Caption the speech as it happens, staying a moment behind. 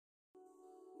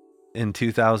in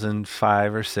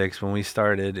 2005 or 6 when we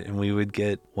started, and we would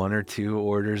get 1 or 2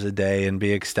 orders a day and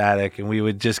be ecstatic. And we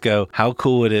would just go, how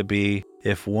cool would it be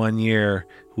if one year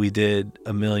we did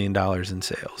 $1 million in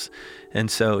sales? And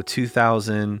so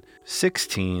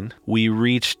 2016, we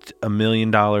reached $1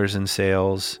 million in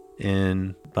sales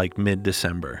in like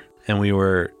mid-December. And we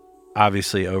were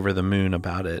obviously over the moon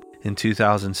about it. In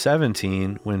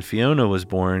 2017, when Fiona was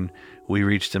born, we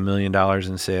reached $1 million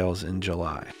in sales in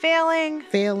July. Failing.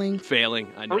 I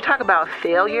know. We talk about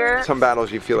failure Some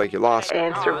battles you feel like you lost.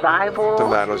 and survival. Some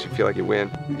battles you feel like you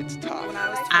win. It's tough.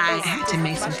 I had to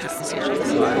make some tough decisions.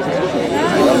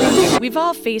 We've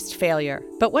all faced failure,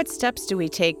 but what steps do we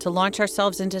take to launch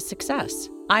ourselves into success?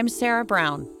 I'm Sarah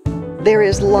Brown, There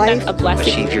is life a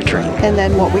blessing, Achieve your dream. and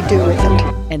then what we do with it.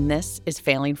 and this is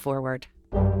Failing Forward.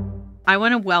 I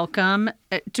want to welcome,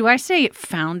 do I say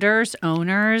founders,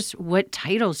 owners? What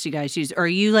titles do you guys use? Or are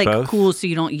you like Both. cool so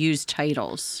you don't use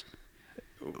titles?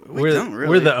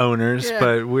 We're the owners,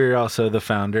 but we're also the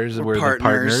founders. We're the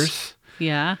partners.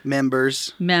 Yeah.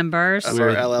 Members Members. of our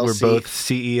LLC. We're both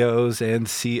CEOs and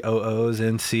COOs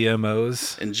and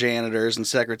CMOs. and janitors and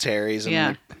secretaries. And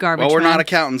Yeah. Garbage well, we're not men.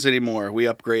 accountants anymore. We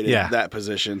upgraded that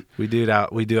position. We do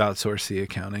outsource the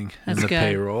accounting and That's the good.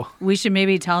 payroll. We should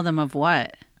maybe tell them of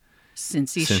what?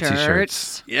 Cincy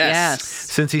shirts. Yes.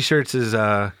 Cincy Shirts is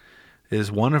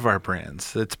one of our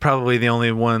brands. It's probably the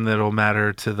only one that'll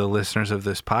matter to the listeners of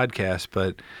this podcast,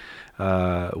 but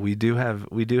we do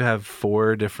have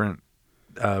 4 different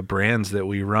brands that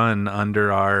we run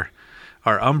under our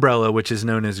umbrella, which is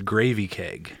known as Gravy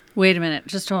Keg. Wait a minute.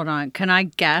 Just hold on. Can I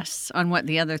guess on what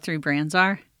the other 3 brands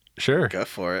are? Sure. Go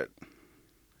for it.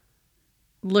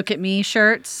 Look at Me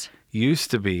shirts.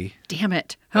 Used to be. Damn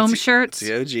it. Home shirts.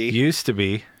 It's the OG. Used to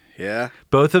be. Yeah.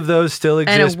 Both of those still And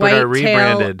a exist, but are white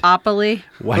tail rebranded. Opoly.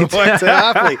 White What's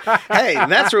happening? Hey,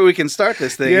 that's where we can start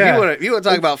this thing. Yeah. If you want to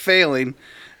talk about failing,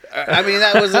 I mean,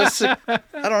 that was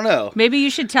I don't know. Maybe we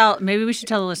should tell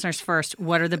the listeners first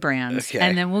what are the brands, Okay.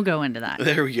 and then we'll go into that.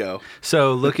 There we go.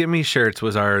 So Look at Me Shirts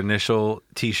was our initial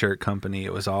t-shirt company.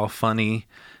 It was all funny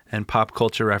and pop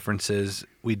culture references.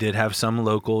 We did have some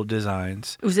local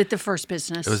designs. Was it the first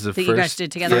business It was the that first, you guys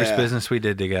did together? first Yeah. business we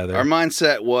did together. Our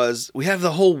mindset was we have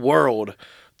the whole world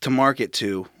to market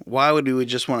to. Why would we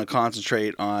just want to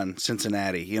concentrate on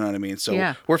Cincinnati? You know what I mean? So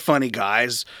Yeah. we're funny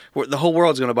guys. The whole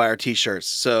world's going to buy our t-shirts.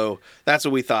 So that's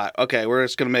what we thought. Okay, we're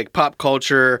just going to make pop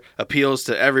culture appeals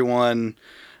to everyone,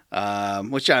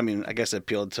 which I mean, I guess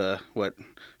appealed to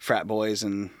frat boys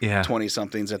and Yeah.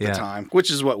 20-somethings at the Yeah. time,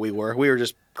 which is what we were. We were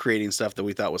just creating stuff that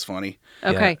we thought was funny.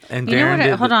 Okay. Yeah. And you know Darren what?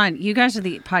 did Hold the- on. You guys are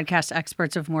the podcast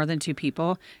experts of more than 2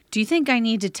 people. Do you think I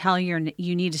need to tell you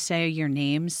need to say your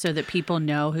names so that people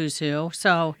know who's who?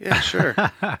 So, Yeah, sure.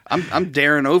 I'm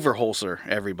Darren Overholser,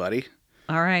 everybody.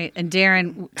 all right. And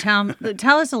Darren,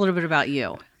 tell us a little bit about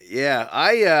you. Yeah,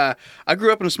 I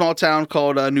grew up in a small town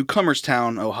called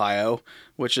Newcomerstown, Ohio,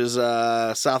 which is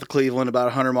south of Cleveland, about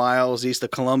 100 miles, east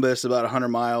of Columbus, about 100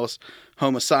 miles,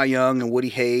 home of Cy Young and Woody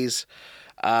Hayes.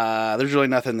 There's really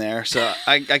nothing there. So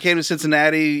I came to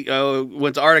Cincinnati,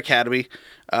 went to Art Academy,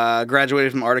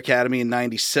 graduated from Art Academy in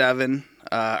 97.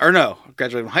 Graduated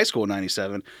from high school in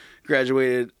 97.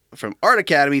 Graduated from Art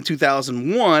Academy in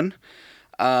 2001.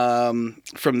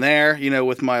 From there,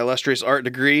 with my illustrious art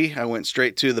degree, I went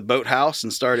straight to the boathouse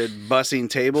and started bussing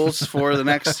tables for the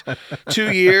next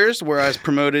 2 years, where I was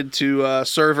promoted to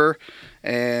server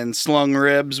and slung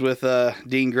ribs with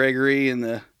Dean Gregory and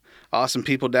the awesome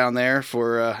people down there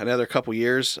for another couple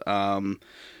years.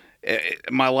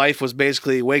 My life was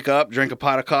basically wake up, drink a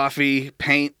pot of coffee,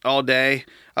 paint all day.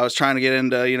 I was trying to get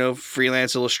into,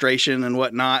 freelance illustration and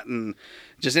whatnot, and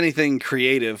just anything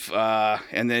creative.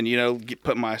 And then,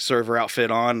 put my server outfit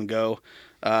on and go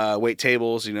wait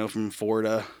tables, from 4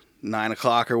 to 9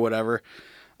 o'clock or whatever.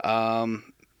 And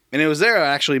it was there I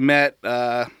actually met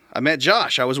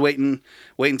Josh. I was waiting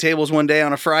tables one day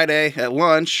on a Friday at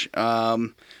lunch.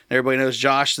 Everybody knows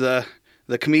Josh, the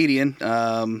comedian.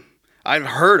 I've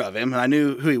heard of him, and I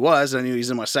knew who he was. I knew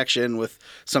he's in my section with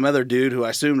some other dude who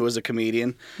I assumed was a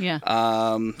comedian. Yeah.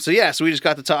 So we just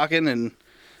got to talking, and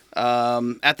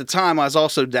at the time I was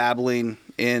also dabbling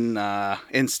in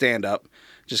stand-up,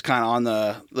 just kind of on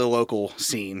the local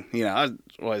scene. I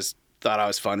always thought I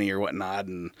was funny or whatnot,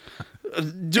 and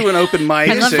doing open mics.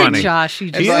 I love funny. that, Josh.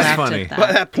 You just He is laughed funny. at that.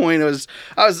 By that point, I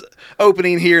was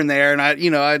opening here and there, and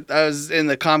I was in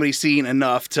the comedy scene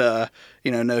enough to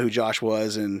know who Josh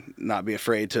was and not be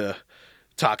afraid to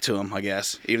talk to him, I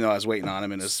guess, even though I was waiting on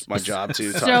him and it's my job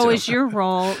to talk to So him. is your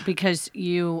role, because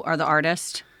you are the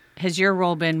artist, has your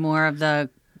role been more of the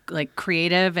like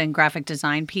creative and graphic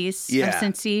design piece Yeah. of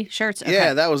Cincy shirts? Okay.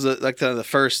 Yeah, that was the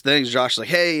first things. Josh was like,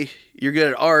 hey, you're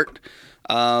good at art.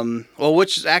 Well,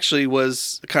 which actually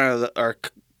was kind of our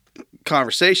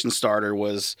conversation starter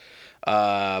was,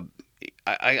 I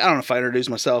don't know if I introduced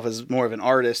myself as more of an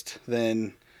artist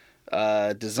than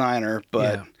designer,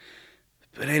 but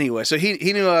anyway, so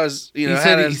he knew I was, He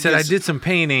said I did some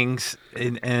paintings,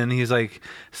 and he's like,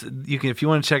 you can, if you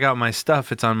want to check out my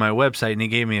stuff, it's on my website. And he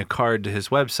gave me a card to his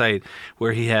website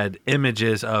where he had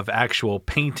images of actual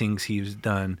paintings he's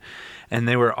done, and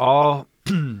they were all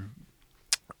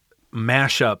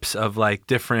mashups of like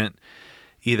different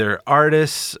either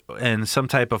artists and some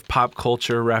type of pop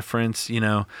culture reference,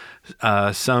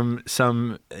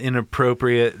 some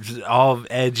inappropriate, all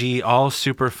edgy, all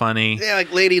super funny. Yeah,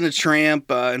 like Lady and the Tramp,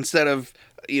 instead of,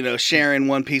 sharing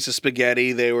one piece of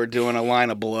spaghetti, they were doing a line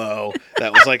of blow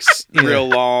that was like real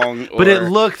long. But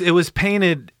it was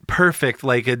painted perfect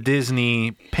like a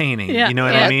Disney painting. Yeah. You know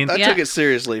what I mean? I took it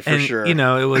seriously for sure.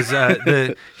 It was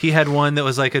he had one that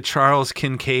was like a Charles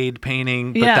Kincaid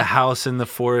painting, but the house and the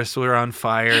forest were on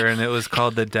fire, and it was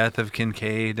called The Death of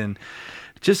Kincaid, and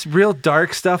just real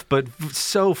dark stuff, but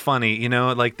so funny,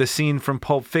 like the scene from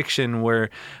Pulp Fiction where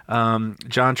John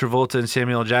Travolta and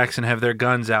Samuel Jackson have their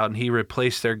guns out, and he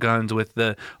replaced their guns with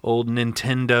the old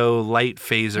Nintendo light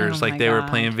phasers, like they were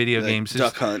playing video games.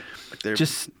 Duck Hunt.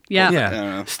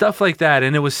 Stuff like that.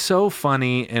 And it was so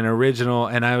funny and original,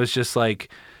 and I was just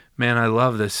like, man, I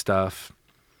love this stuff.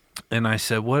 And I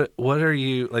said, what do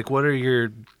you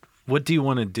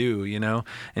want to do,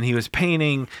 And he was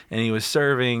painting, and he was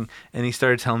serving, and he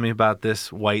started telling me about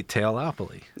this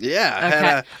whitetail-opoly.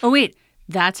 Yeah. Okay. Wait.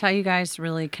 That's how you guys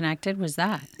really connected? Was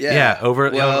that? Yeah,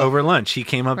 over lunch. He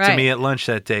came up to me at lunch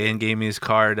that day and gave me his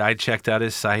card. I checked out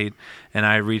his site, and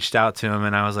I reached out to him,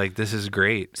 and I was like, this is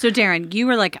great. So, Darren, you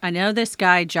were like, I know this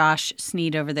guy, Josh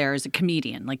Sneed over there, is a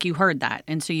comedian. Like, you heard that.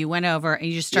 And so you went over, and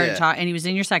you just started talking, and he was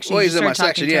in your section. Well, he's in my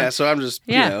section, so I'm just,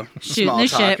 shooting the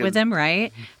shit with him,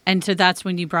 right? And so that's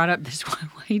when you brought up this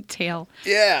whitetail.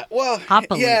 Yeah, well,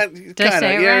 opoly. Yeah, Did I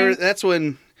say it right? That's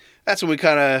when we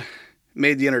kind of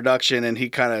made the introduction, and he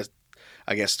kind of,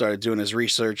 I guess, started doing his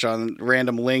research on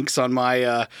random links on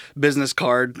my business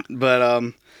card.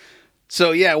 But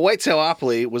so yeah,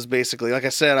 whitetail-opoly was basically, like I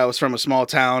said, I was from a small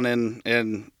town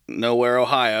in nowhere,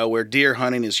 Ohio, where deer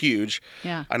hunting is huge.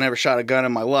 Yeah. I never shot a gun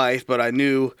in my life, but I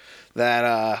knew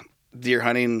that deer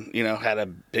hunting, had a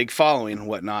big following and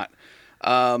whatnot.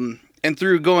 And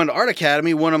through going to Art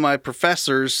Academy, one of my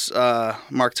professors,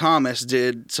 Mark Thomas,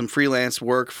 did some freelance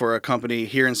work for a company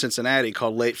here in Cincinnati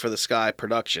called Late for the Sky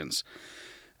Productions.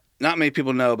 Not many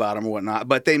people know about them or whatnot,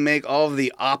 but they make all of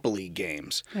the opoly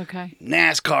games. Okay.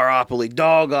 NASCAR-opoly,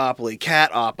 dog-opoly,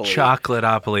 cat-opoly.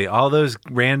 Chocolate-opoly, all those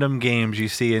random games you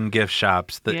see in gift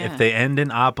shops. If they end in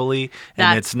opoly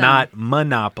and it's not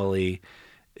Monopoly,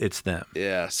 it's them.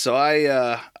 Yeah, so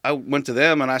I went to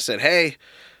them and I said, hey,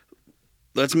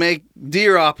 let's make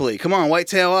deer-opoly. Come on,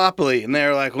 whitetail-opoly. And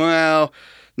they're like, well,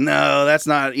 no, that's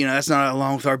not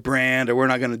along with our brand, or we're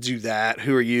not going to do that.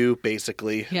 Who are you,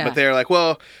 basically? Yeah. But they're like,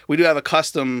 well, we do have a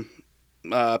custom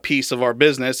piece of our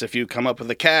business. If you come up with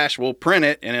the cash, we'll print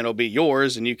it, and it'll be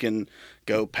yours, and you can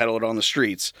go peddle it on the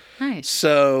streets. Nice.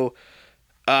 So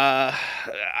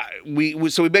we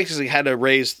basically had to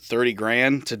raise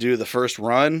 $30,000 to do the first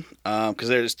run because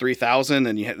there's 3,000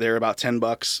 and they're about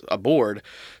 $10 a board.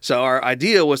 So our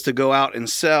idea was to go out and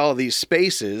sell these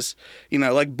spaces,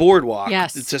 like Boardwalk,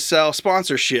 to sell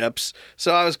sponsorships.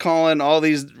 So I was calling all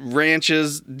these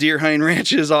ranches, deer hunting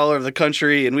ranches all over the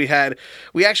country, and we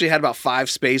actually had about 5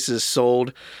 spaces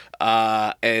sold.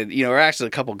 And we're actually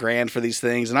a couple grand for these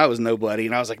things, and I was nobody,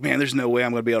 and I was like, man, there's no way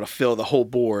I'm going to be able to fill the whole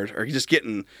board, or just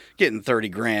getting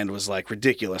 $30,000 was like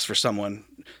ridiculous for someone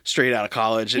straight out of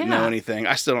college, didn't know anything.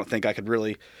 I still don't think I could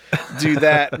really do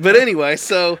that. But anyway,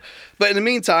 but in the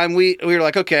meantime, we were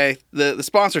like, okay, the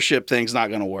sponsorship thing's not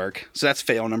going to work. So that's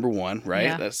fail number 1, right?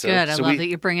 Yeah. Good. I love that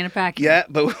you're bringing it back. Yeah,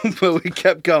 but we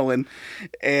kept going.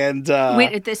 And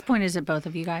wait, at this point, is it both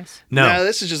of you guys? No,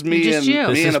 this is just me just you.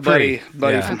 and a buddy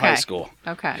from high school.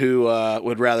 Okay. Who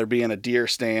would rather be in a deer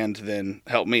stand than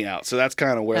help me out. So that's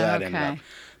kind of where that ended up.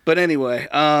 But anyway,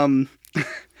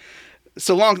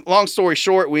 so long story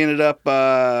short, we ended up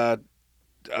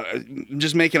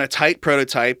just making a tight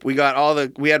prototype. We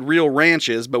had real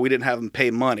ranches, but we didn't have them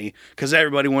pay money because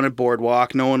everybody wanted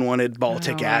Boardwalk. No one wanted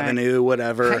Baltic Avenue,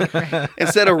 whatever. Right.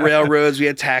 Instead of railroads, we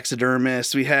had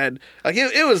taxidermists. We had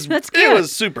it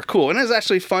was super cool, and it was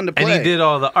actually fun to play. And he did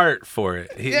all the art for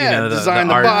it. Designed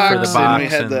the art box, for the box, and we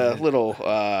had the little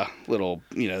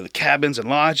the cabins and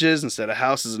lodges instead of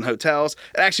houses and hotels.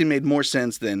 It actually made more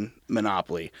sense than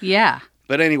Monopoly. Yeah.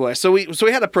 But anyway, so we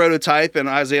had a prototype, and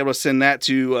I was able to send that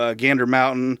to Gander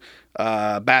Mountain,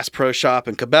 Bass Pro Shop,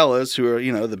 and Cabela's, who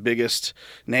are the biggest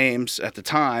names at the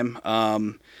time.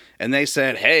 And they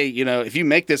said, hey, if you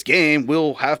make this game,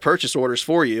 we'll have purchase orders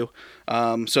for you.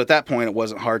 So at that point, it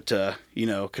wasn't hard to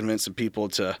convince some people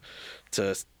to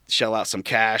shell out some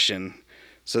cash. And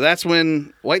so that's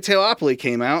when Whitetailopoly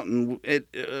came out, and I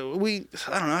don't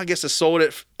know, I guess I sold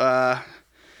it for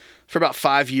about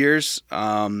 5 years.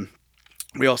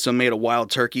 We also made a Wild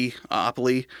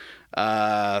Turkey-opoly,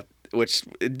 which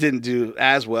it didn't do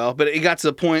as well, but it got to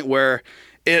the point where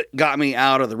it got me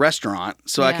out of the restaurant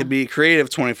so I could be creative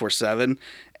 24/7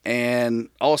 and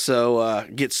also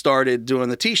get started doing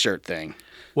the T-shirt thing.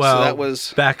 Well, so that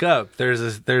was back up.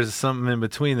 There's something in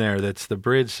between there that's the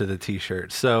bridge to the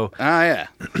T-shirt. So yeah.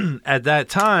 At that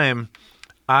time,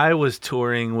 I was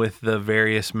touring with the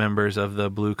various members of the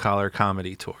Blue Collar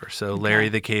Comedy Tour. So Larry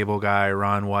the Cable Guy,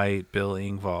 Ron White, Bill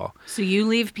Engvall. So you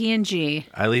leave P&G.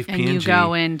 I leave P&G. And you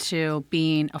go into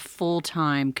being a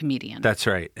full-time comedian. That's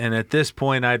right. And at this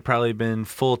point, I'd probably been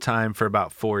full-time for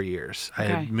about 4 years. I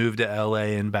had moved to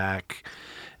L.A. and back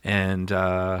and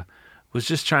was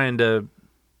just trying to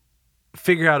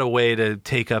figure out a way to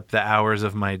take up the hours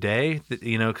of my day,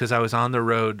 because I was on the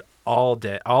road all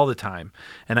day, all the time,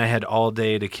 and I had all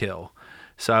day to kill.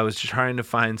 So I was trying to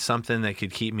find something that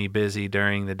could keep me busy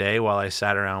during the day while I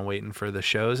sat around waiting for the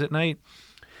shows at night.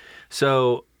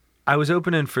 So I was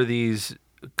opening for these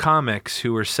comics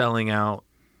who were selling out,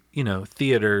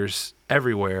 theaters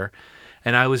everywhere.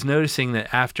 And I was noticing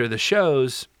that after the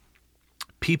shows,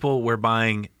 people were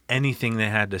buying anything they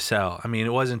had to sell. I mean,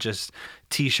 it wasn't just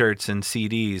T-shirts and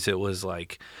CDs. It was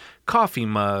like coffee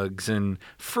mugs and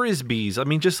Frisbees. I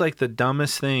mean, just like the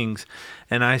dumbest things.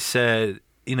 And I said,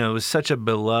 it was such a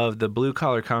beloved, the Blue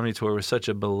Collar Comedy Tour was such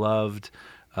a beloved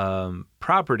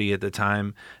property at the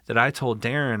time that I told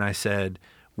Darren, I said,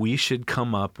 we should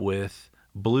come up with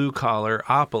Blue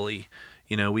Collar-opoly.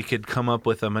 We could come up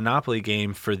with a Monopoly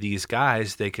game for these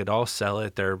guys. They could all sell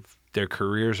it. Their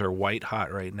careers are white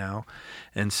hot right now.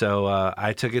 And so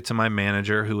I took it to my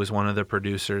manager, who was one of the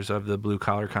producers of the Blue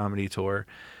Collar Comedy Tour.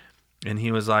 And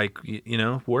he was like,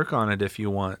 work on it if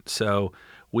you want. So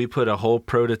we put a whole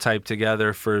prototype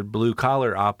together for Blue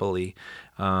Collar-opoly.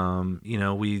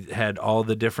 We had all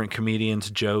the different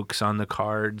comedians' jokes on the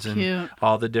cards and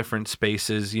all the different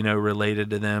spaces,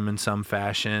 related to them in some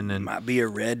fashion. And might be a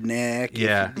redneck.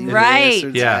 Yeah. Right.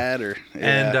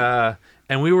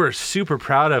 And we were super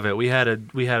proud of it. We had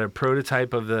a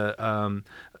prototype of the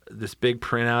this big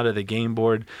printout of the game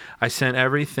board. I sent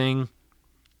everything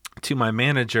to my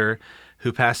manager,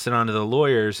 who passed it on to the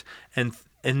lawyers, and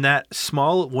in that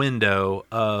small window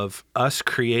of us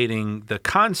creating the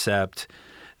concept,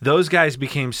 those guys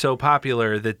became so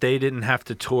popular that they didn't have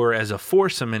to tour as a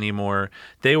foursome anymore.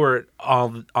 They were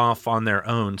all off on their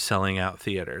own selling out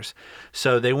theaters.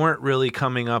 So they weren't really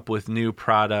coming up with new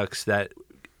products that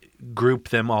group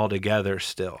them all together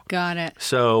still. Got it.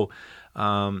 So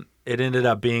it ended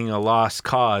up being a lost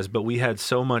cause, but we had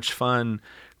so much fun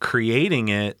creating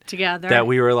it together that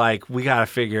we were like, we got to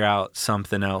figure out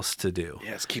something else to do.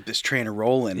 Yeah, let's keep this train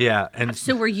rolling. Yeah. And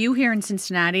so were you here in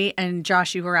Cincinnati, and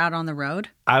Josh, you were out on the road?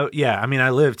 I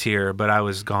lived here, but I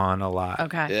was gone a lot.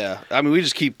 Okay. Yeah. I mean, we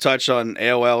just keep touch on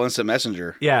AOL Instant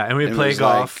Messenger. Yeah, and we'd play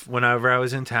golf whenever I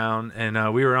was in town,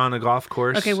 and we were on a golf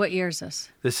course. Okay, what year is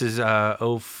this? This is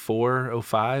 04,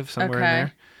 05, somewhere in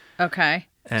there. Okay.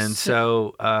 And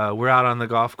so we're out on the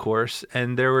golf course,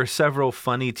 and there were several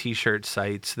funny T-shirt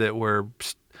sites that were,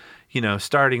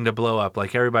 starting to blow up.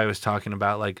 Like everybody was talking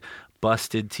about, like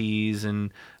Busted Tees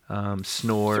and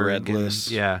Snore. Threadless.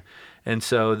 Yeah. And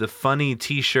so the funny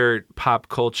T-shirt pop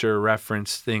culture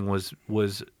reference thing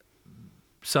was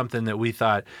something that we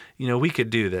thought, we could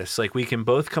do this. Like we can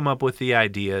both come up with the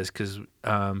ideas because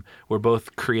we're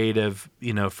both creative,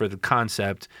 for the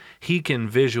concept. He can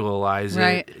visualize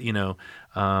it,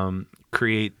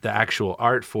 create the actual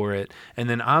art for it. And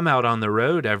then I'm out on the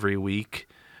road every week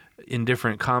in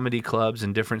different comedy clubs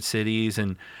in different cities.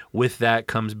 And with that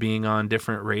comes being on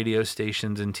different radio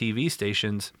stations and TV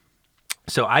stations.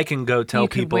 So I can go tell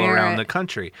people around the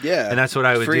country. Yeah. And that's what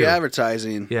I would do. Free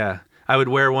advertising. Yeah. I would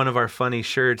wear one of our funny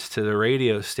shirts to the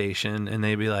radio station, and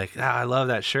they'd be like, I love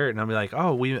that shirt. And I'd be like,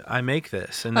 I make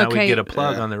this. And now we get a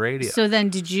plug on the radio. So then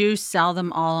did you sell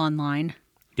them all online?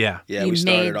 Yeah. Yeah, you we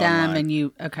started made them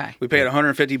online. Okay. We paid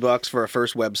 $150 for our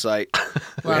first website.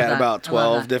 We had about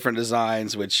 12 different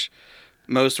designs, which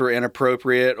most were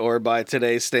inappropriate or by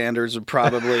today's standards would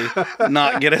probably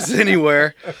not get us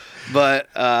anywhere. But,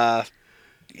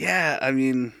 yeah, I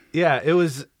mean... Yeah, it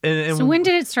was... So when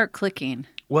did it start clicking?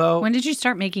 Well, When did you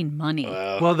start making money?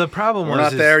 well, the problem We're was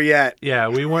not is- there yet. Yeah,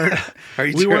 we weren't. Are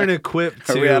you we trying- weren't equipped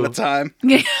Are to. we out of time?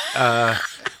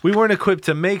 We weren't equipped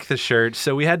to make the shirts,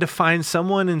 so we had to find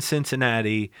someone in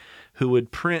Cincinnati who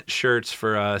would print shirts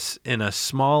for us in a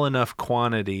small enough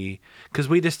quantity because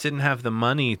we just didn't have the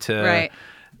money to Right.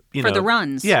 you For know, the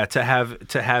runs. Yeah, to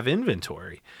have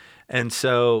inventory. And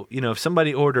so, if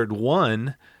somebody ordered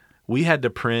one, we had to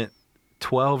print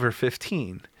 12 or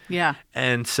 15. Yeah.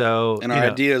 And so, And our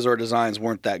ideas or designs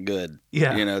weren't that good.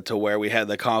 Yeah. To where we had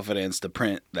the confidence to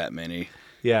print that many.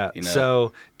 yeah.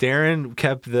 So Darren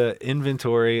kept the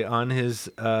inventory on his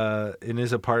in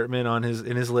his apartment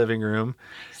in his living room,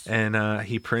 and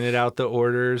he printed out the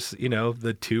orders.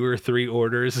 The 2 or 3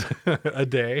 orders a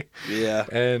day. Yeah.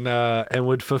 And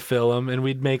would fulfill them, and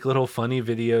we'd make little funny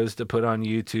videos to put on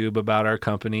YouTube about our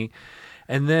company.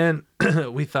 And then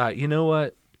we thought, you know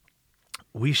what,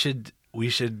 we should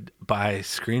buy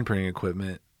screen printing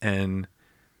equipment and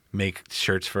make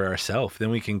shirts for ourselves. Then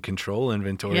we can control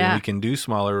inventory. Yeah. And we can do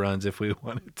smaller runs if we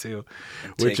wanted to,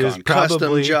 Take on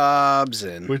custom jobs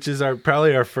and which is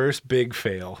probably our first big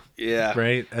fail. yeah.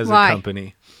 Right, as Why? a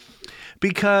company,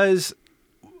 because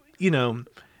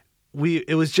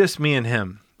it was just me and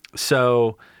him.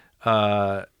 So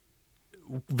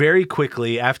very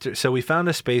quickly so we found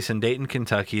a space in Dayton,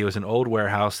 Kentucky. It was an old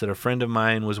warehouse that a friend of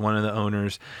mine was one of the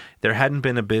owners. There hadn't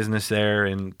been a business there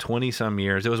in 20 some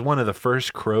years. It was one of the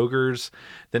first Kroger's.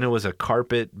 Then it was a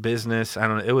carpet business. I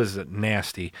don't know. It was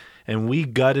nasty. And we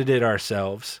gutted it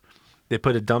ourselves. They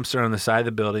put a dumpster on the side of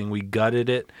the building. We gutted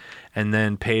it and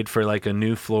then paid for like a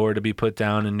new floor to be put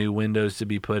down and new windows to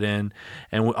be put in.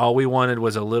 And all we wanted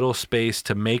was a little space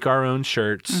to make our own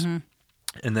shirts. Mm-hmm.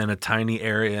 And then a tiny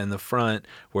area in the front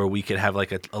where we could have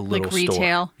like a little Like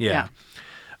retail? store. Yeah.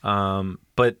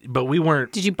 But we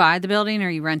weren't. Did you buy the building or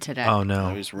you rented it? Oh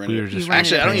no, We just rented we were it. just You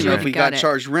rented Actually, I don't it. even know if Sure. we Got got it.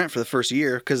 charged rent for the first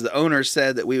year because the owner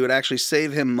said that we would actually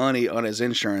save him money on his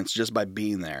insurance just by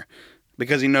being there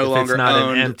because he no If it's longer not an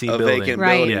owned empty a building. vacant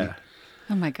Right. building. Yeah.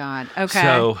 Oh my God. Okay.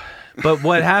 So, but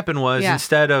what happened was Yeah.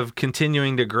 instead of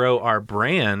continuing to grow our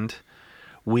brand,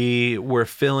 we were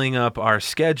filling up our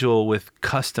schedule with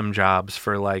custom jobs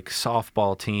for like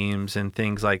softball teams and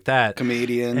things like that.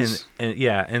 Comedians.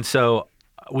 And so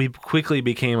we quickly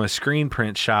became a screen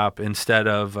print shop instead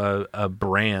of a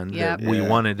brand Yep. that we Yeah.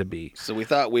 wanted to be. So we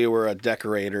thought we were a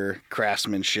decorator,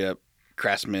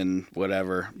 craftsman,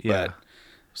 whatever. Yeah. But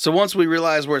so once we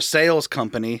realized we're a sales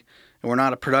company and we're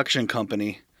not a production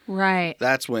company, right.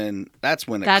 that's when it That's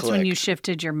when clicked. you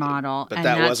shifted your model. But and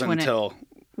that that's wasn't when until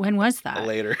when was that?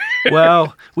 later.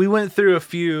 Well, we went through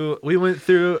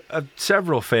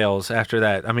several fails after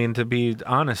that. I mean, to be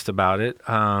honest about it.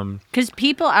 Because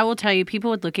I will tell you, people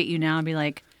would look at you now and be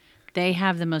like, they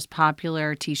have the most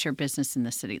popular T-shirt business in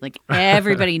the city. Like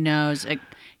everybody knows. Like,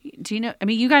 do you know? I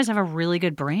mean, you guys have a really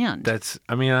good brand.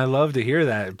 I love to hear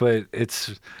that, but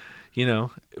it's,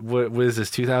 what was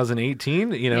this,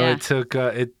 2018? Yeah. It took,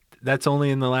 that's only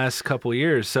in the last couple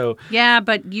years. So Yeah,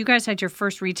 but you guys had your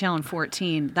first retail in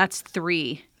 2014. That's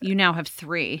 3. You now have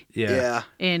 3 yeah.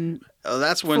 in Oh,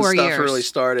 that's when 4 stuff years. really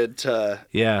started to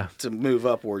move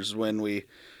upwards when we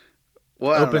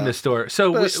Opened the store.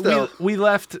 So But still, we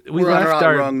left we're on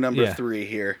our rung number yeah. 3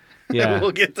 here. Yeah.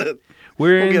 We'll get the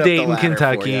We're We'll in get up the Dayton, ladder for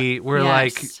Kentucky. ya. We're Yes.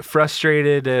 like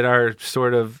frustrated at our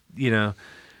sort of,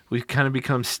 we've kind of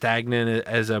become stagnant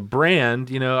as a brand.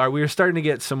 We were starting to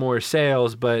get some more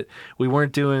sales, but we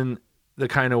weren't doing the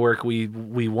kind of work we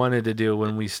wanted to do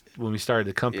when we started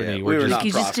the company. Yeah, We're we were just- not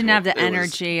you just didn't have the profitable. It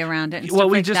was- energy around it. And well,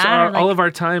 stuff we like just that, or all like- of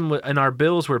our time and our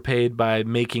bills were paid by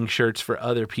making shirts for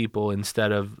other people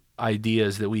instead of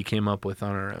ideas that we came up with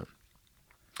on our own.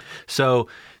 So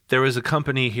there was a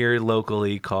company here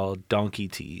locally called Donkey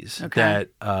Tees that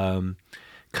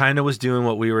kind of was doing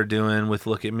what we were doing with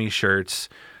Look at Me shirts.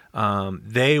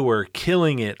 They were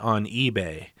killing it on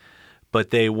eBay,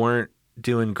 but they weren't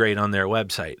doing great on their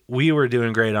website. We were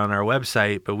doing great on our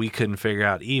website, but we couldn't figure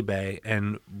out eBay.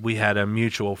 And we had a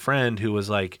mutual friend who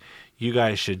was like, you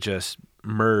guys should just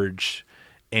merge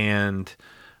and,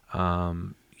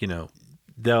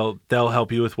 they'll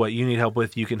help you with what you need help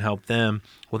with. You can help them.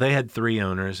 Well, they had 3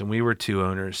 owners and we were 2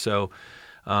 owners. So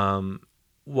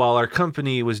while our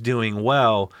company was doing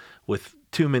well with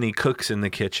too many cooks in the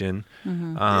kitchen,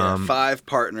 5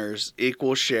 partners,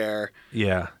 equal share.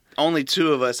 yeah. Only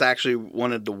 2 of us actually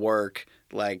wanted to work,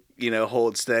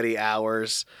 hold steady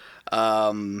hours.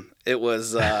 It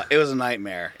was a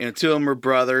nightmare. 2 of them were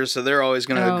brothers, so they're always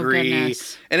going to Oh, agree.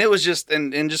 goodness. And it was just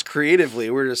and just creatively,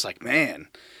 we're just like, man,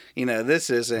 this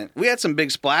isn't. We had some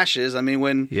big splashes. I mean,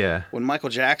 when Yeah. Michael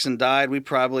Jackson died, we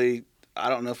probably I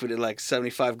don't know if we did like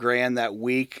 75 grand that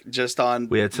week just on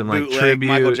We had some like bootleg tribute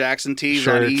Michael Jackson tees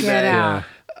on shirts. eBay. Get out.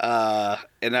 Yeah.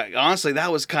 And honestly,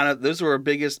 that was those were our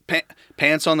biggest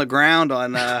pants on the ground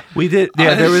on. We did.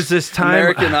 Yeah, on there was this time.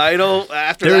 American Idol.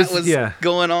 After There that was yeah.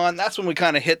 going on, that's when we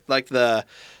kind of hit like the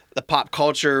pop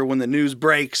culture. When the news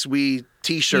breaks, we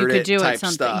T-shirt You could it do type it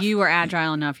something. stuff. You were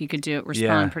agile enough. You could respond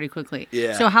Yeah. pretty quickly.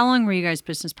 Yeah. So how long were you guys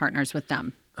business partners with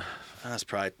them? That's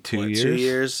probably 2 years? 2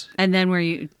 years. And then were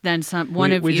you then some one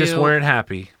we, of we you? just weren't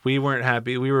happy. We weren't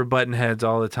happy. We were butting heads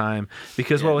all the time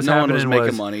because what was no one happening was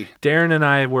making money. Darren and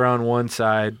I were on one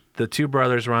side, the two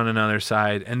brothers were on another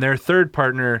side, and their third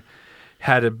partner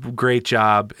had a great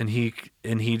job, and he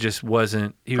just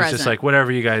wasn't. He was just Present. like,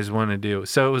 whatever you guys want to do.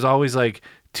 So it was always like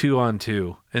 2 on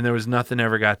 2, and there was nothing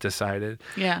ever got decided.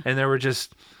 Yeah. And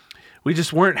we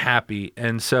just weren't happy,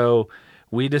 and so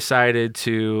we decided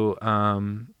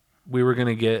to. We were going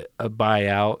to get a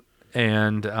buyout,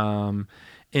 and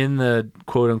in the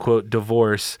quote-unquote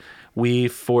divorce, we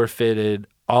forfeited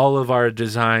all of our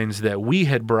designs that we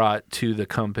had brought to the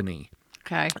company.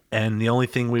 Okay. And the only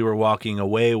thing we were walking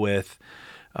away with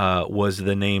was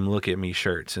the name Look at Me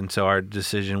Shirts. And so our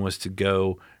decision was to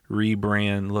go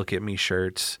rebrand Look at Me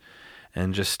Shirts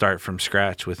and just start from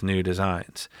scratch with new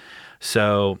designs.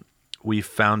 So we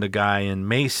found a guy in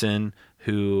Mason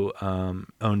who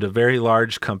owned a very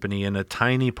large company. In a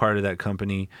tiny part of that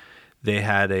company, they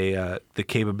had the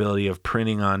capability of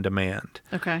printing on demand.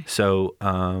 Okay. So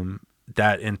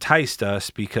that enticed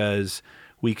us because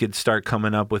we could start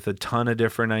coming up with a ton of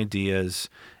different ideas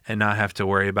and not have to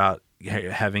worry about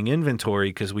having inventory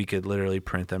because we could literally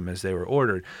print them as they were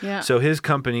ordered. Yeah. So his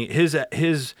company,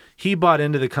 he bought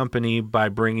into the company by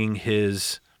bringing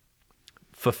his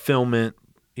fulfillment,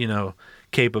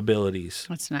 capabilities.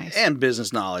 That's nice. And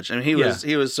business knowledge. I mean, he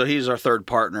was our third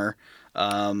partner.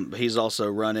 He's also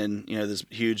running, this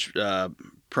huge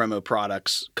promo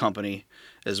products company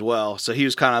as well. So he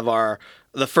was kind of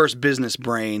the first business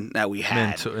brain that we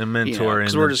had. Mentor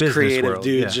because in we're the just business creative world.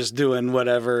 dudes, Yeah. just doing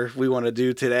whatever we want to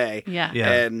do today. Yeah.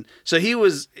 Yeah. And so it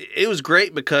was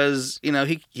great because,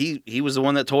 he was the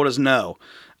one that told us no.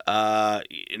 No,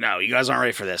 you guys aren't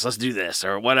ready for this. Let's do this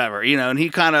or whatever, and he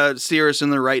kind of steered us in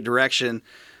the right direction,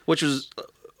 which was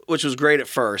great at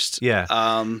first. Yeah.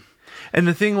 And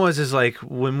the thing is like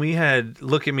when we had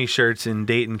Look at Me Shirts in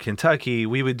Dayton, Kentucky,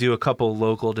 we would do a couple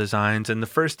local designs. And the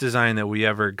first design that we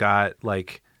ever got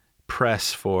like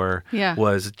press for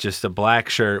was just a black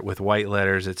shirt with white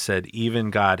letters. It said,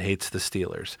 "Even God hates the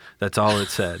Steelers." That's all it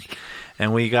said.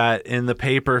 And we got in the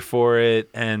paper for it,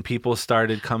 and people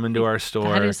started coming to our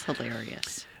store. That is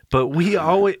hilarious. But we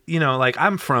always, like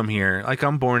I'm from here, like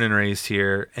I'm born and raised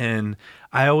here. And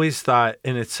I always thought,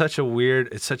 and it's such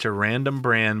a random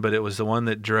brand, but it was the one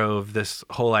that drove this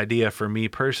whole idea for me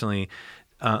personally.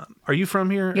 Are you from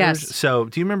here? Yes. So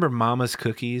do you remember Mama's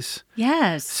Cookies?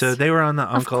 Yes. So they were on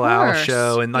the Uncle Al course.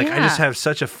 show. And like, I just Yeah. have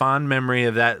such a fond memory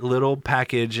of that little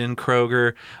package in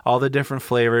Kroger. All the different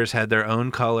flavors had their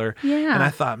own color. Yeah. And I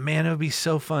thought, man, it would be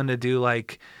so fun to do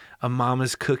like a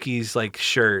Mama's Cookies like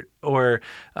shirt or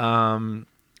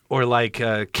like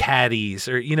Caddies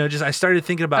or just I started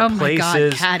thinking about Oh my God,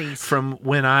 places Caddies. from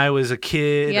when I was a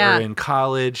kid Yeah. or in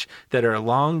college that are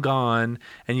long gone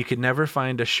and you could never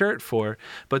find a shirt for.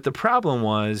 But the problem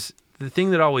was the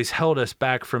thing that always held us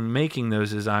back from making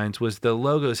those designs was the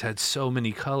logos had so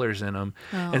many colors in them.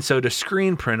 And so to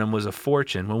screen print them was a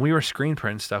fortune. When we were screen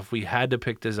printing stuff, we had to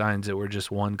pick designs that were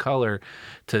just one color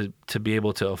to be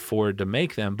able to afford to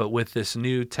make them. But with this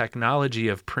new technology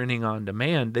of printing on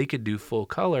demand, they could do full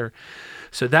color.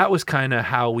 So that was kind of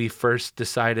how we first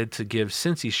decided to give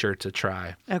Cincy shirts a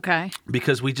try. Okay.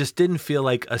 Because we just didn't feel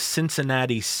like a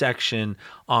Cincinnati section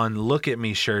on Look at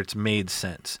Me shirts made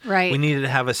sense. Right. We needed to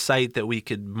have a site that we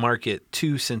could market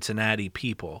to Cincinnati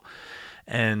people.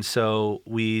 And so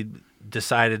we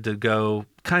decided to go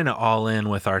kind of all in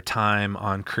with our time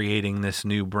on creating this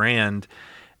new brand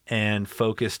and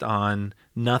focused on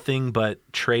nothing but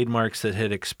trademarks that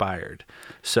had expired.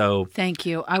 So Thank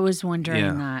you. I was wondering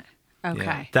Yeah. that. Okay.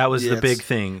 yeah, that was the Yes. big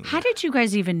thing. How did you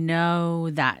guys even know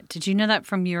that? Did you know that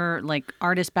from your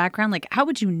artist background? Like, how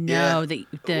would you know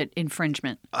that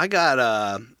infringement? I got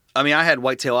I had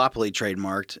Whitetailopoly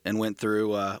trademarked and went through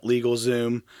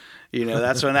LegalZoom.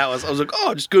 That's when I was like,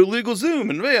 oh, just go to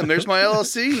LegalZoom and bam, there's my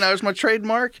LLC. Now there's my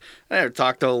trademark. I never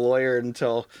talked to a lawyer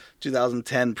until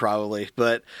 2010 probably.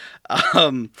 But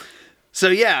so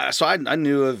I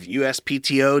knew of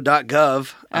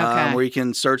uspto.gov Okay. where you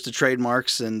can search the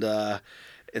trademarks and Are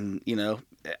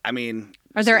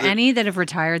there any that have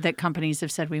retired that companies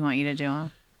have said we want you to do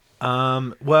them?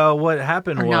 Well, what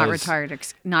happened Or was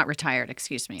not retired,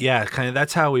 excuse me. Yeah, kind of.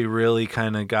 That's how we really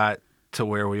kind of got to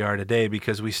where we are today,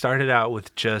 because we started out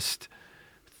with just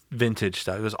vintage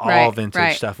stuff. It was all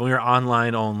vintage stuff. We were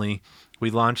online only.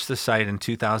 We launched the site in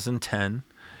 2010,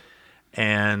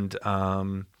 and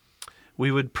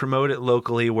we would promote it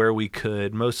locally where we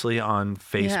could, mostly on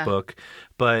Facebook.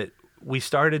 But we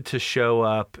started to show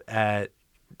up at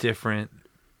different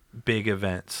big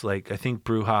events. Like I think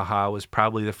Brouhaha was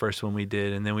probably the first one we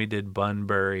did, and then we did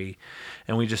Bunbury,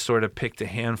 and we just sort of picked a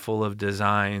handful of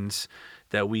designs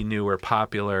that we knew were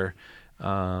popular,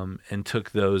 and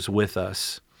took those with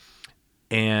us.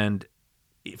 And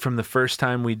from the first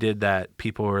time we did that,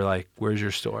 people were like, "Where's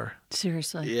your store?"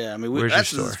 Seriously. Yeah, I mean, Where's your that's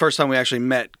store? the first time we actually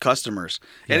met customers,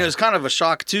 and it was kind of a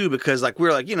shock too, because like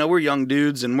we're young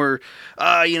dudes, and we're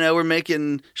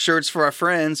making shirts for our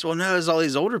friends. Well, no, there's all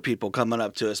these older people coming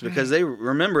up to us because they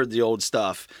remembered the old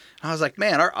stuff. I was like,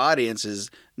 man, our audience is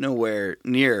nowhere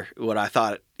near what I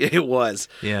thought it was.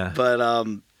 Yeah. But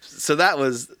so that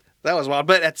was wild.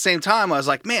 But at the same time, I was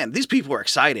like, man, these people are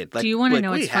excited. Like, Do you want to like,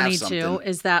 know we what's have funny something. too?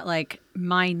 Is that like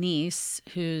my niece,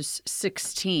 who's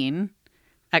 16,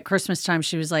 at Christmas time,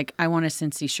 she was like, "I want a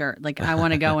Cincy shirt. Like, I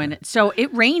want to go in." So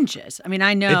it ranges. I mean,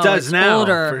 I know It does it's now,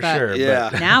 older, for but sure. Yeah.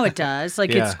 But now it does.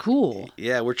 Like, Yeah. it's cool.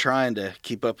 Yeah, we're trying to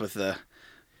keep up with the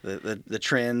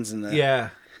trends and the yeah.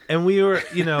 And we were,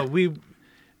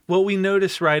 what we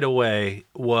noticed right away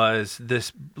was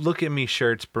this Look at Me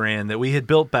Shirts brand that we had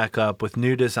built back up with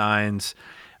new designs.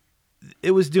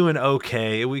 It was doing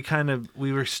okay.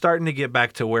 We were starting to get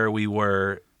back to where we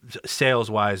were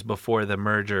sales-wise before the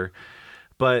merger.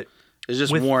 But It's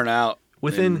just worn out.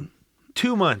 within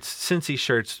 2 months, Cincy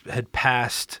Shirts had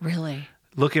passed Really?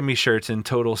 Look at Me Shirts in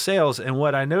total sales. And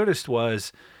what I noticed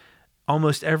was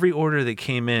almost every order that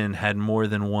came in had more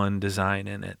than one design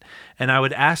in it. And I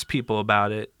would ask people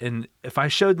about it. And if I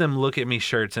showed them Look at Me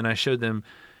Shirts and I showed them,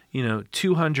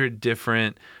 200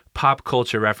 different pop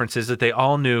culture references that they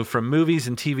all knew from movies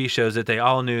and TV shows that they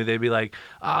all knew, they'd be like,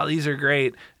 "Oh, these are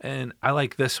great. And I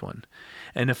like this one."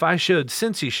 And if I showed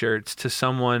Cincy Shirts to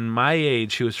someone my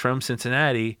age who was from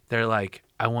Cincinnati, they're like,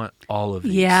 "I want all of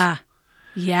these." Yeah.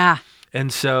 Yeah.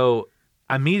 And so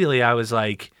immediately I was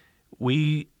like,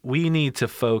 we need to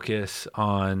focus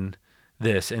on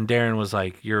this. And Darren was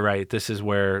like, "You're right. This is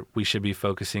where we should be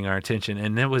focusing our attention."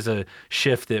 And it was a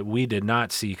shift that we did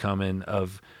not see coming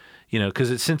of, because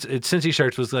Cincy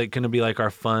Shirts was like going to be like our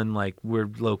fun, like we're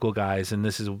local guys and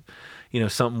this is,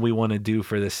 something we want to do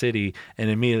for the city. And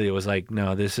immediately it was like,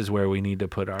 no, this is where we need to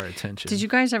put our attention. Did you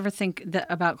guys ever think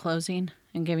about closing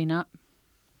and giving up?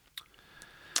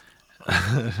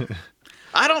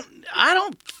 I don't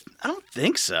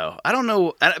think so. I don't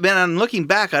know. I mean, I'm looking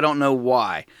back, I don't know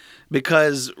why.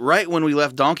 Because right when we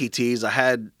left Donkey Tees, I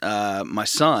had my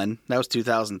son. That was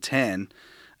 2010.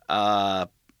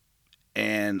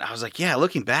 And I was like, yeah,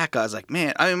 looking back, I was like,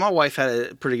 man, I mean, my wife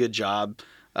had a pretty good job.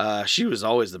 She was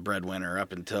always the breadwinner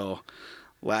up until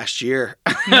last year.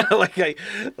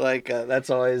 That's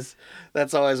always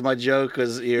my joke,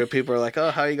 because people are like,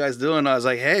 "Oh, how are you guys doing?" I was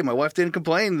like, "Hey, my wife didn't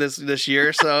complain this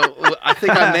year, so I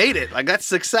think I made it. Like, that's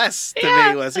success to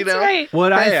me." Was Right.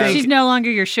 What I think She's no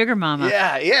longer your sugar mama.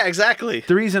 Yeah, exactly.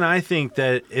 the reason I think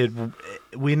that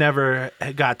we never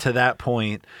got to that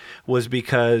point was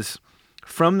because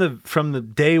from the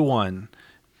day one,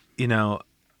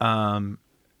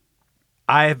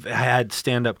 I've had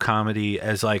stand-up comedy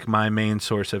as like my main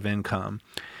source of income,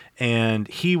 and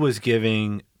he was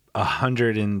giving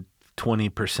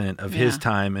 120% of his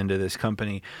time into this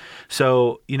company.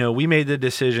 So, we made the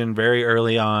decision very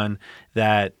early on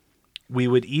that we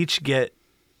would each get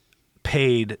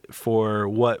paid for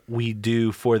what we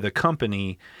do for the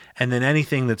company, and then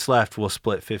anything that's left we'll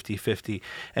split 50-50.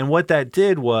 And what that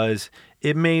did was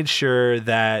it made sure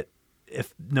that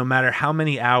if no matter how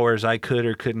many hours I could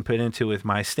or couldn't put into with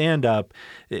my stand-up,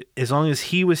 as long as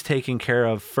he was taken care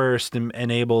of first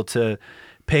and able to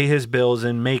pay his bills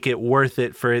and make it worth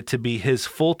it for it to be his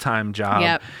full-time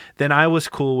job, then I was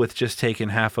cool with just taking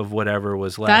half of whatever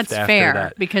was left. That's after fair,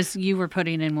 that. because you were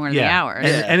putting in more of the hours.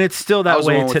 And it's still I that was the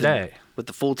way one with today. with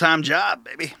the full-time job,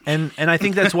 baby. And I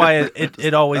think that's why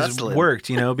it always Hustling. worked,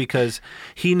 because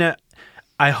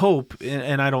I hope,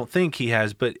 and I don't think he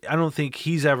has, but I don't think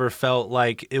he's ever felt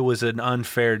like it was an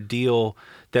unfair deal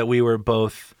that we were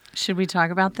both. Should we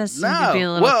talk about this? No. It'd be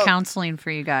a little Well, counseling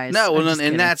for you guys. No, I'm well, just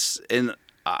kidding. and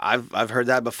I've heard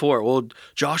that before. Well,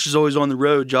 Josh is always on the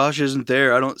road. Josh isn't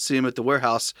there. I don't see him at the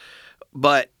warehouse.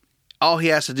 But all he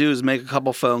has to do is make a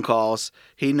couple phone calls.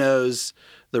 He knows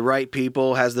the right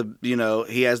people. He has the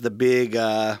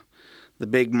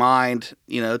big mind,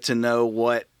 to know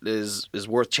what is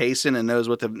worth chasing and knows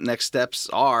what the next steps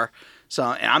are. So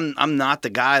I'm not the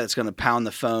guy that's going to pound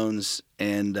the phones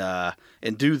and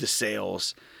do the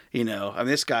sales. You know, I mean,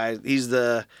 this guy, he's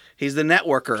the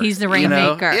networker. He's the you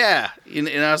know? rainmaker. Yeah, and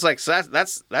I was like, so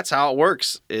that's how it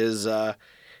works. Is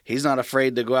he's not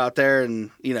afraid to go out there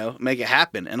and make it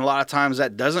happen. And a lot of times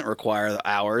that doesn't require the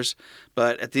hours,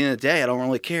 but at the end of the day, I don't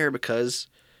really care because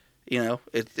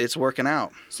it's working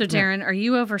out. So Darren, are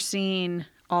you overseeing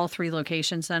all 3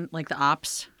 locations then, like the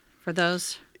ops for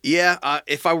those? Yeah,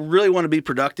 if I really want to be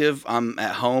productive, I'm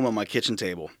at home on my kitchen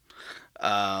table.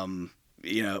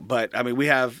 But I mean, we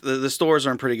have the stores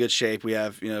are in pretty good shape. We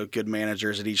have good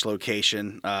managers at each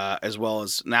location, as well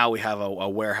as now we have a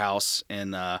warehouse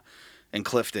in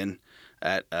Clifton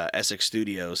at Essex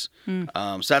Studios.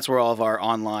 So that's where all of our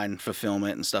online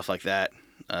fulfillment and stuff like that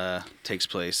takes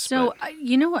place. So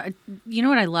you know what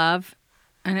I love,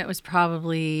 and it was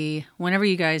probably whenever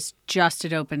you guys just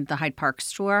had opened the Hyde Park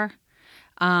store.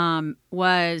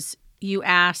 Was you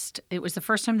asked, it was the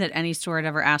first time that any store had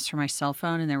ever asked for my cell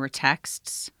phone, and there were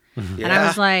texts. Yeah. And I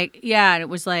was like, and it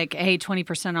was like, hey,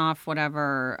 20% off,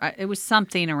 whatever. It was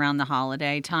something around the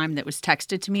holiday time that was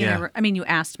texted to me. Yeah. And you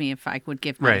asked me if I would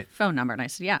give my phone number, and I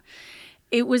said, yeah.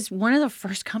 It was one of the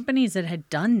first companies that had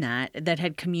done that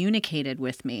had communicated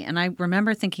with me. And I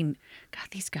remember thinking, God,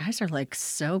 these guys are like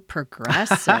so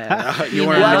progressive. You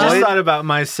Well, weren't I just annoyed? thought about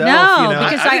myself. No, you know?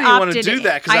 because I didn't even want to opted do in.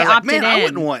 that because I I was like, opted man, I in.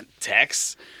 wouldn't want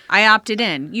texts. I opted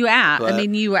in. You asked. But-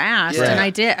 you asked, Yeah. and I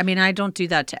did. I mean, I don't do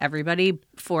that to everybody,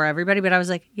 for everybody, but I was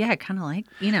like, yeah, kind of like,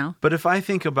 But if I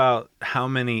think about how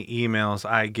many emails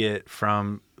I get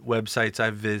from websites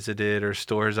I've visited or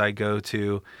stores I go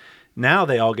to, now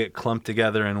they all get clumped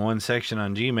together in one section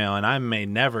on Gmail, and I may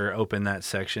never open that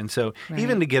section. So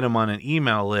even to get them on an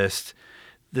email list,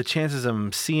 the chances of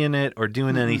them seeing it or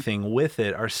doing anything with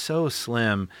it are so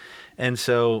slim. And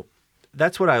so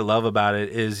that's what I love about it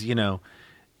is,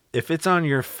 if it's on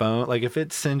your phone, like if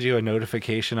it sends you a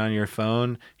notification on your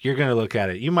phone, you're going to look at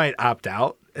it. You might opt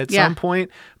out at some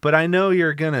point, but I know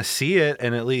you're going to see it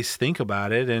and at least think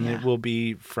about it, and it will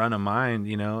be front of mind,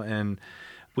 and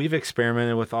we've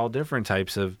experimented with all different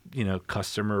types of,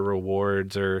 customer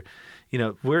rewards or,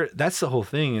 that's the whole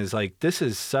thing is like, this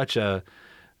is such a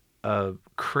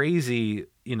crazy,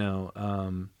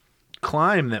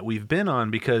 climb that we've been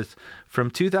on, because from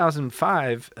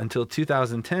 2005 until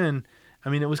 2010, I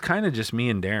mean, it was kind of just me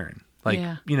and Darren,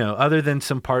 other than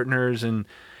some partners, and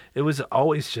it was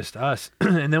always just us.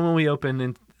 And then when we opened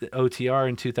in the OTR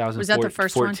in 2014, Was that the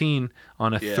first one?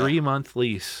 On a 3-month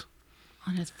lease.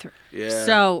 Yeah.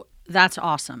 So that's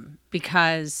awesome,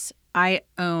 because I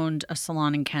owned a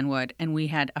salon in Kenwood and we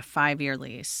had a 5-year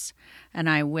lease. And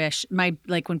I wish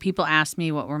when people ask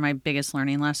me what were my biggest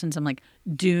learning lessons, I'm like,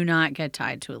 do not get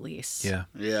tied to a lease. Yeah.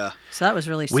 Yeah. So that was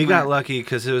really smart. We got lucky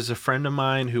because it was a friend of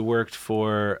mine who worked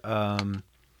for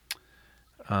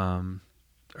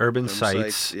Urban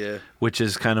Sites, which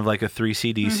is kind of like a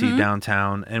 3CDC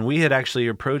downtown. And we had actually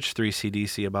approached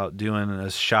 3CDC about doing a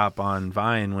shop on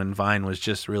Vine when Vine was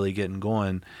just really getting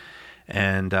going.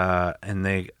 And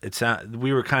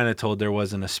we were kind of told there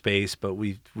wasn't a space, but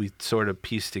we sort of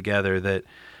pieced together that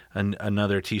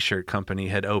another T-shirt company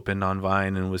had opened on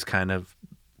Vine and was kind of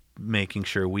making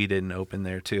sure we didn't open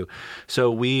there too. So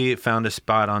we found a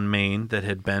spot on Main that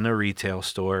had been a retail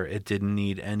store. It didn't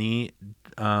need any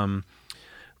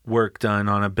work done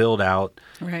on a build out.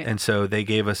 Right. And so they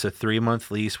gave us a 3-month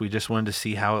lease. We just wanted to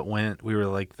see how it went. We were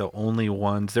like the only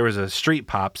ones. There was a Street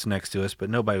Pops next to us, but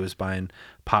nobody was buying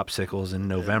popsicles in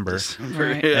November.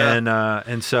 Right.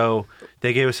 And so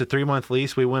they gave us a 3-month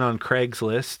lease. We went on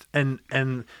Craigslist,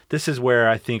 and this is where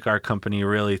I think our company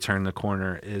really turned the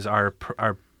corner. Is our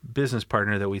business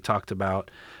partner that we talked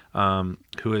about,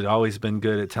 who had always been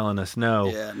good at telling us no.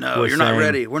 Yeah, no, you're not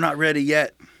ready. We're not ready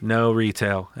yet. No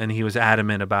retail. And he was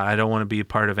adamant about, I don't want to be a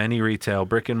part of any retail.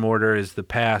 Brick and mortar is the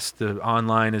past. The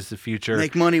online is the future.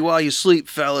 Make money while you sleep,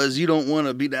 fellas. You don't want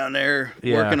to be down there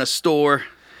working a store.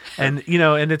 And,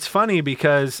 and it's funny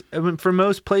because for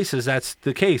most places that's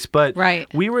the case. But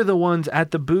we were the ones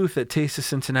at the booth at Taste of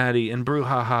Cincinnati and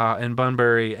Brouhaha and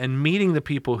Bunbury and meeting the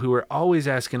people who were always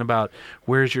asking about,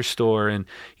 where's your store? And,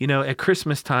 at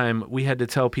Christmas time, we had to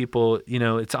tell people,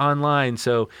 it's online.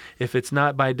 So if it's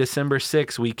not by December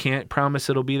 6th, we can't promise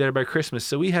it'll be there by Christmas.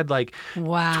 So we had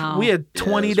we had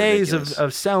 20 days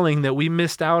of selling that we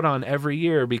missed out on every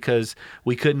year because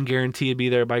we couldn't guarantee it'd be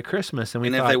there by Christmas. And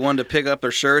if they wanted to pick up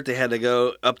their shirt, they had to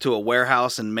go up to a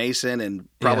warehouse in Mason, and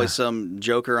probably some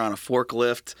joker on a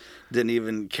forklift didn't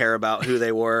even care about who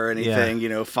they were or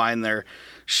anything, find their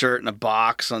shirt in a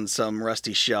box on some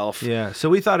rusty shelf. Yeah. So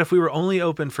we thought if we were only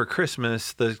open for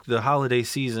Christmas, the holiday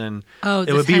season, Oh,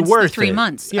 it would be hence the worth 3 it.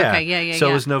 months. Yeah. Okay, yeah. So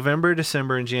it was November,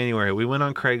 December, and January. We went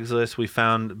on Craigslist. We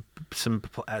found some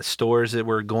stores that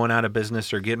were going out of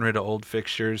business or getting rid of old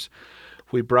fixtures.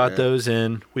 We brought those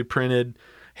in. We printed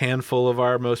handful of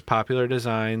our most popular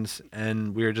designs,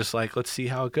 and we were just like, let's see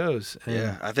how it goes. And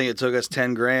Yeah, I think it took us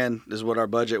 $10,000 is what our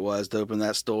budget was to open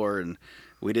that store, and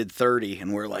we did 30,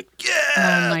 and we're like,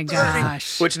 yeah. Oh my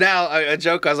gosh. Which now I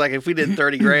joke, I was like, if we did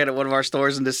 $30,000 at one of our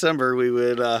stores in December, we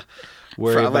would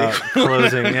worry probably about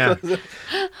closing. Yeah.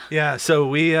 Yeah. So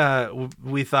we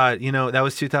thought, that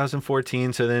was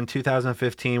 2014. So then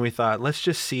 2015, we thought, let's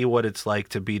just see what it's like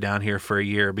to be down here for a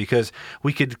year, because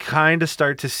we could kind of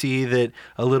start to see that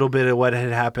a little bit of what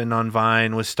had happened on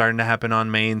Vine was starting to happen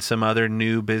on Main. Some other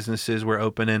new businesses were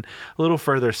opening a little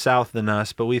further south than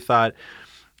us, but we thought,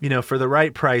 for the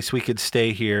right price, we could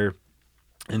stay here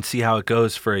and see how it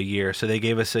goes for a year. So they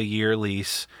gave us a year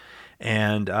lease,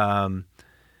 and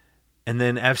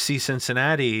then FC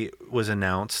Cincinnati was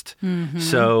announced. Mm-hmm.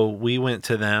 So we went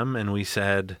to them and we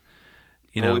said,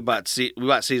 we bought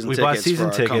season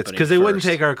tickets because they wouldn't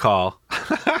take our call.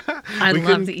 I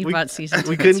love that you bought season tickets.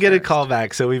 We couldn't get a call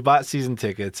back, so we bought season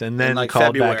tickets and then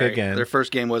called February, back again. Their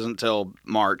first game wasn't until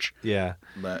March. Yeah.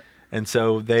 But and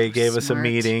so they gave us a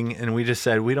meeting, and we just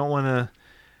said, we don't want to.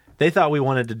 They thought we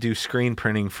wanted to do screen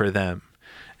printing for them.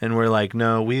 And we're like,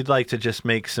 no, we'd like to just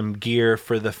make some gear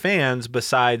for the fans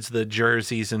besides the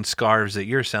jerseys and scarves that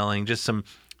you're selling, just some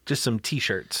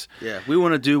T-shirts. Yeah, we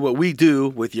want to do what we do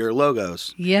with your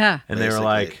logos. Yeah. And they were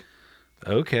like,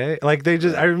 okay. Like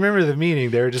I remember the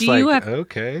meeting. They were just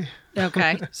okay.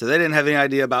 Okay. So they didn't have any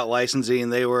idea about licensing.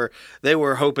 They were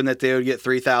hoping that they would get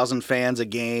 3,000 fans a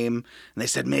game, and they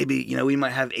said maybe we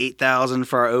might have 8,000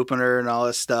 for our opener and all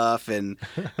this stuff, and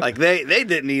like they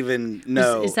didn't even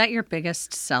know. Is that your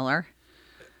biggest seller,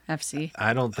 FC?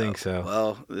 I don't think so.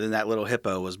 Well, then that little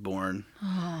hippo was born.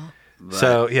 Oh.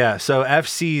 So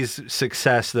FC's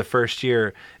success the first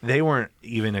year, they weren't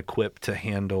even equipped to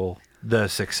handle the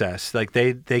success. Like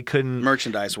they couldn't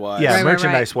merchandise wise. Yeah, right,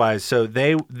 merchandise wise. So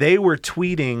they were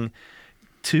tweeting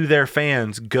to their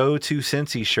fans, go to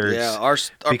Cincy shirts. Yeah, our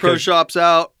pro shop's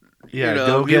out. Yeah,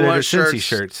 go get it at Cincy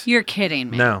shirts. You're kidding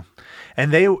me. No.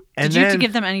 Did you have to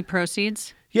give them any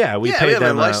proceeds? Yeah, we paid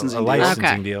them a licensing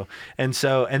Okay. deal. And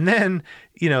then,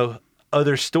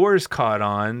 other stores caught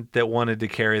on that wanted to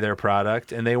carry their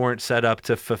product, and they weren't set up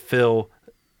to fulfill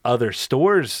other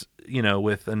stores,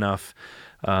 with enough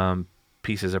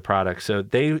pieces of product. So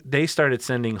they started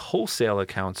sending wholesale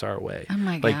accounts our way. Oh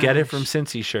my Like, get it gosh. from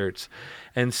Cincy shirts.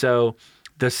 And so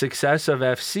the success of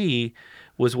FC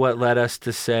was what led us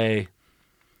to say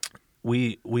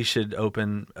we should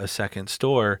open a second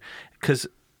store. Because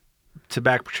to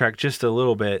backtrack just a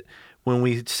little bit, when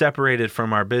we separated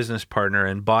from our business partner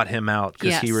and bought him out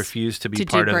because he Yes. refused to be To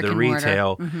do part of brick the and mortar.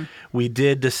 retail, Mhm. we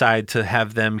did decide to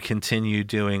have them continue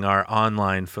doing our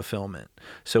online fulfillment.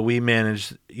 So we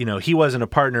managed, he wasn't a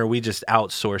partner. We just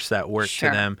outsourced that work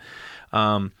Sure. to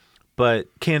them. But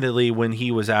candidly, when he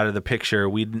was out of the picture,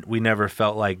 we never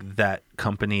felt like that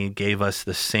company gave us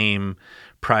the same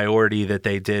priority that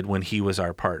they did when he was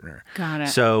our partner. Got it.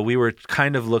 So we were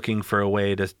kind of looking for a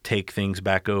way to take things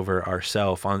back over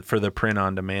ourselves for the print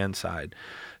on demand side.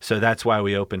 So that's why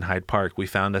we opened Hyde Park. We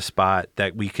found a spot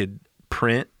that we could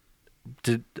print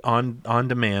on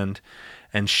demand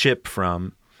and ship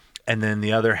from, and then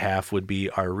the other half would be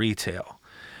our retail.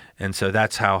 And so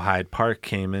that's how Hyde Park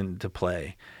came into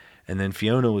play. And then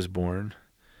Fiona was born,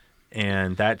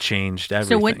 and that changed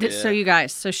everything. So you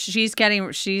guys,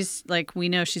 she's like, we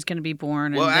know she's going to be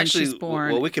born, and Well, then actually, she's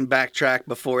born. we can backtrack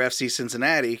before FC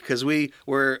Cincinnati because we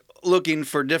were looking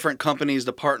for different companies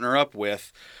to partner up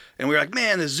with, and we were like,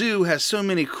 man, the zoo has so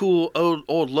many cool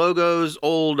old logos,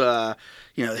 old the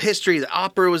history. The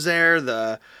opera was there,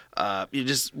 the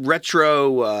just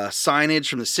retro signage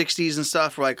from the '60s and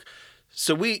stuff. We're like,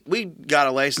 so we got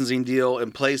a licensing deal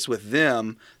in place with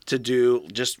them to do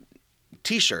just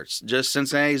T-shirts, just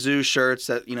Cincinnati Zoo shirts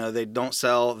that they don't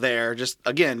sell there. Just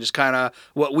kind of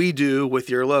what we do with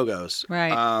your logos,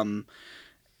 Right.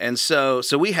 And so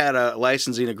we had a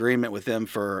licensing agreement with them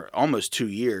for almost 2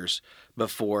 years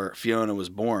before Fiona was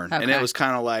born, and Okay. it was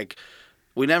kind of like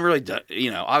we never really done.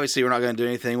 Obviously we're not going to do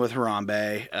anything with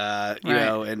Harambe,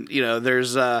 and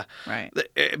there's Right.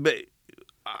 but.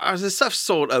 The stuff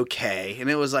sold okay, and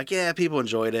it was like, yeah, people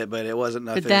enjoyed it, but it wasn't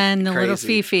nothing. But then the little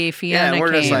crazy. Fiona Yeah, and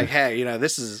we're just came. like, hey,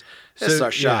 this is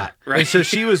our shot, yeah. right? And so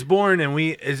she was born, and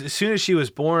we, as soon as she was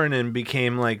born and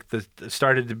became like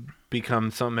started to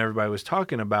become something everybody was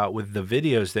talking about with the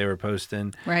videos they were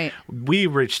posting. Right. We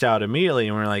reached out immediately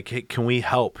and we're like, hey, can we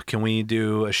help? Can we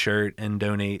do a shirt and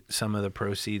donate some of the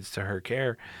proceeds to her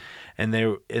care? And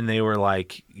they were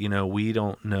like, we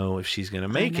don't know if she's going to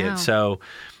make it. So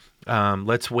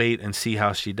let's wait and see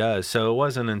how she does. So it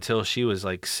wasn't until she was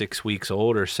like 6 weeks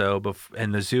old or so,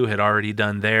 and the zoo had already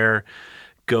done their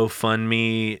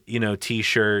GoFundMe,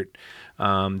 T-shirt.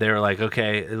 They were like,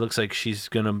 okay, it looks like she's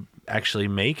going to actually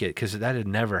make it, because that had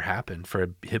never happened for a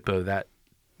hippo that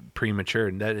premature,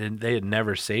 and they had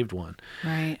never saved one.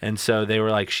 Right. And so they were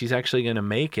like, she's actually going to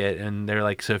make it. And they're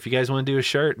like, so if you guys want to do a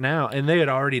shirt now, and they had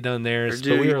already done theirs,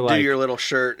 but we were like, do your little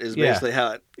shirt is basically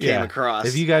how it came across.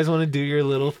 If you guys want to do your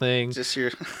little thing, just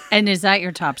your. And is that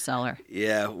your top seller?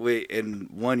 Yeah, in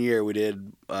 1 year we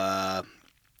did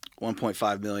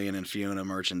 1.5 million in Fiona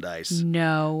merchandise.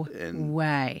 No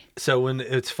way. So when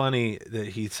it's funny that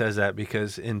he says that,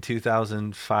 because in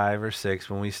 2005 or 6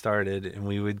 when we started, and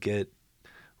we would get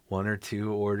 1 or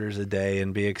 2 orders a day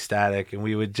and be ecstatic, and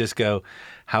we would just go,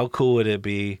 how cool would it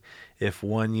be if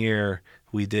 1 year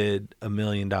we did $1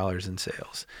 million in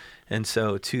sales? And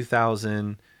so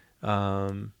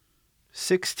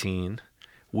 2016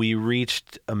 we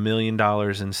reached $1 million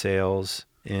in sales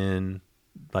in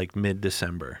like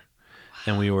mid-December.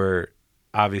 And we were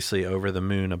obviously over the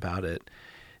moon about it.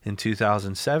 In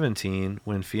 2017,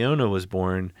 when Fiona was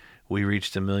born, we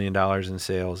reached $1 million in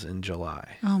sales in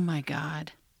July. Oh my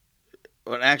God.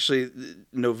 Well, actually,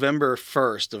 November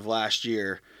 1st of last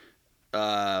year,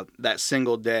 that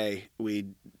single day, we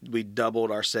doubled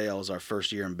our sales our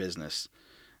first year in business.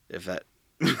 If that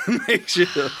makes you,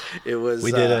 it was.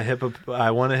 We did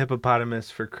I won a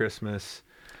hippopotamus for Christmas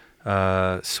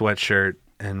sweatshirt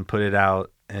and put it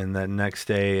out. And the next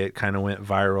day it kind of went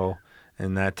viral.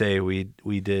 And that day we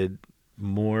did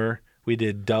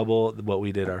double what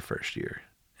we did our first year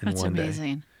in That's one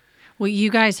amazing. day. Well, you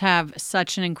guys have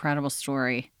such an incredible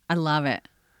story. I love it.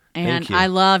 And Thank you. I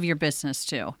love your business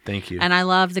too. Thank you. And I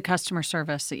love the customer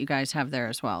service that you guys have there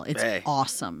as well. It's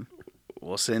awesome.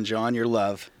 We'll send John your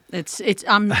love.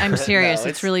 I'm serious. No,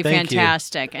 it's really thank you.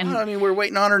 fantastic. And I mean, we're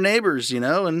waiting on our neighbors,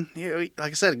 and like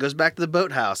I said, it goes back to the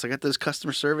boathouse. I got those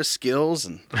customer service skills,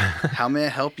 and how may I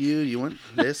help you? You want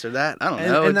this or that? I don't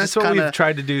know. And that's what we've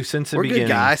tried to do since the we're beginning.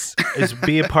 Good guys. is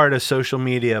be a part of social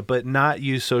media, but not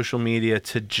use social media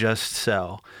to just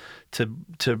sell.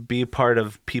 To be part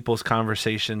of people's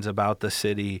conversations about the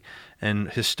city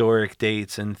and historic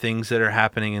dates and things that are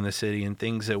happening in the city and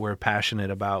things that we're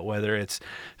passionate about, whether it's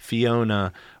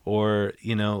Fiona or,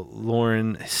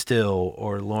 Lauren Still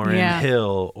or Lauren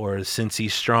Hill or Cincy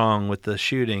Strong with the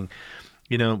shooting.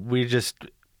 We just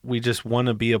want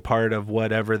to be a part of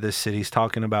whatever this city's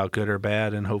talking about, good or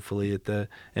bad, and hopefully at the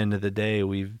end of the day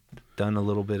we've done a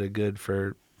little bit of good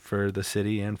for the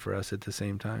city and for us at the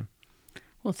same time.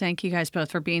 well, thank you guys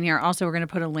both for being here. Also, we're going to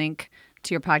put a link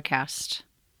to your podcast.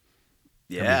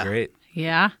 Yeah. That'd be great.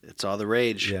 Yeah. It's all the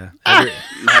rage. Yeah.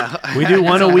 We do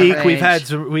one a week.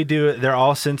 They're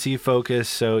all Cincy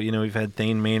focused. So, we've had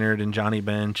Thane Maynard and Johnny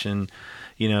Bench. And,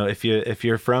 if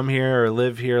you're from here or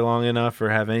live here long enough or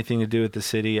have anything to do with the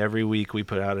city, every week we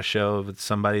put out a show with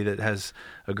somebody that has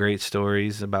a great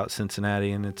stories about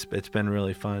Cincinnati. And it's been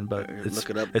really fun, but Look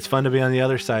it up. It's fun to be on the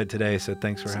other side today. So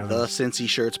thanks for having The us. Cincy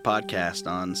Shirts podcast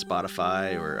on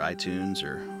Spotify or iTunes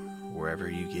or wherever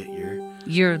you get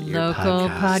your local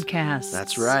podcast.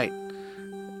 That's right.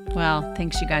 Well,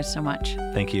 thanks you guys so much.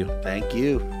 Thank you. Thank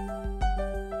you.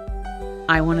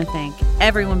 I want to thank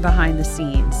everyone behind the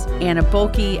scenes, Anna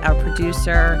Bulkey, our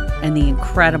producer, and the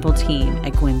incredible team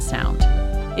at Gwyn Sound.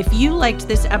 If you liked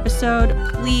this episode,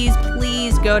 please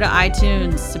go to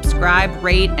iTunes, subscribe,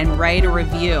 rate, and write a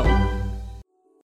review.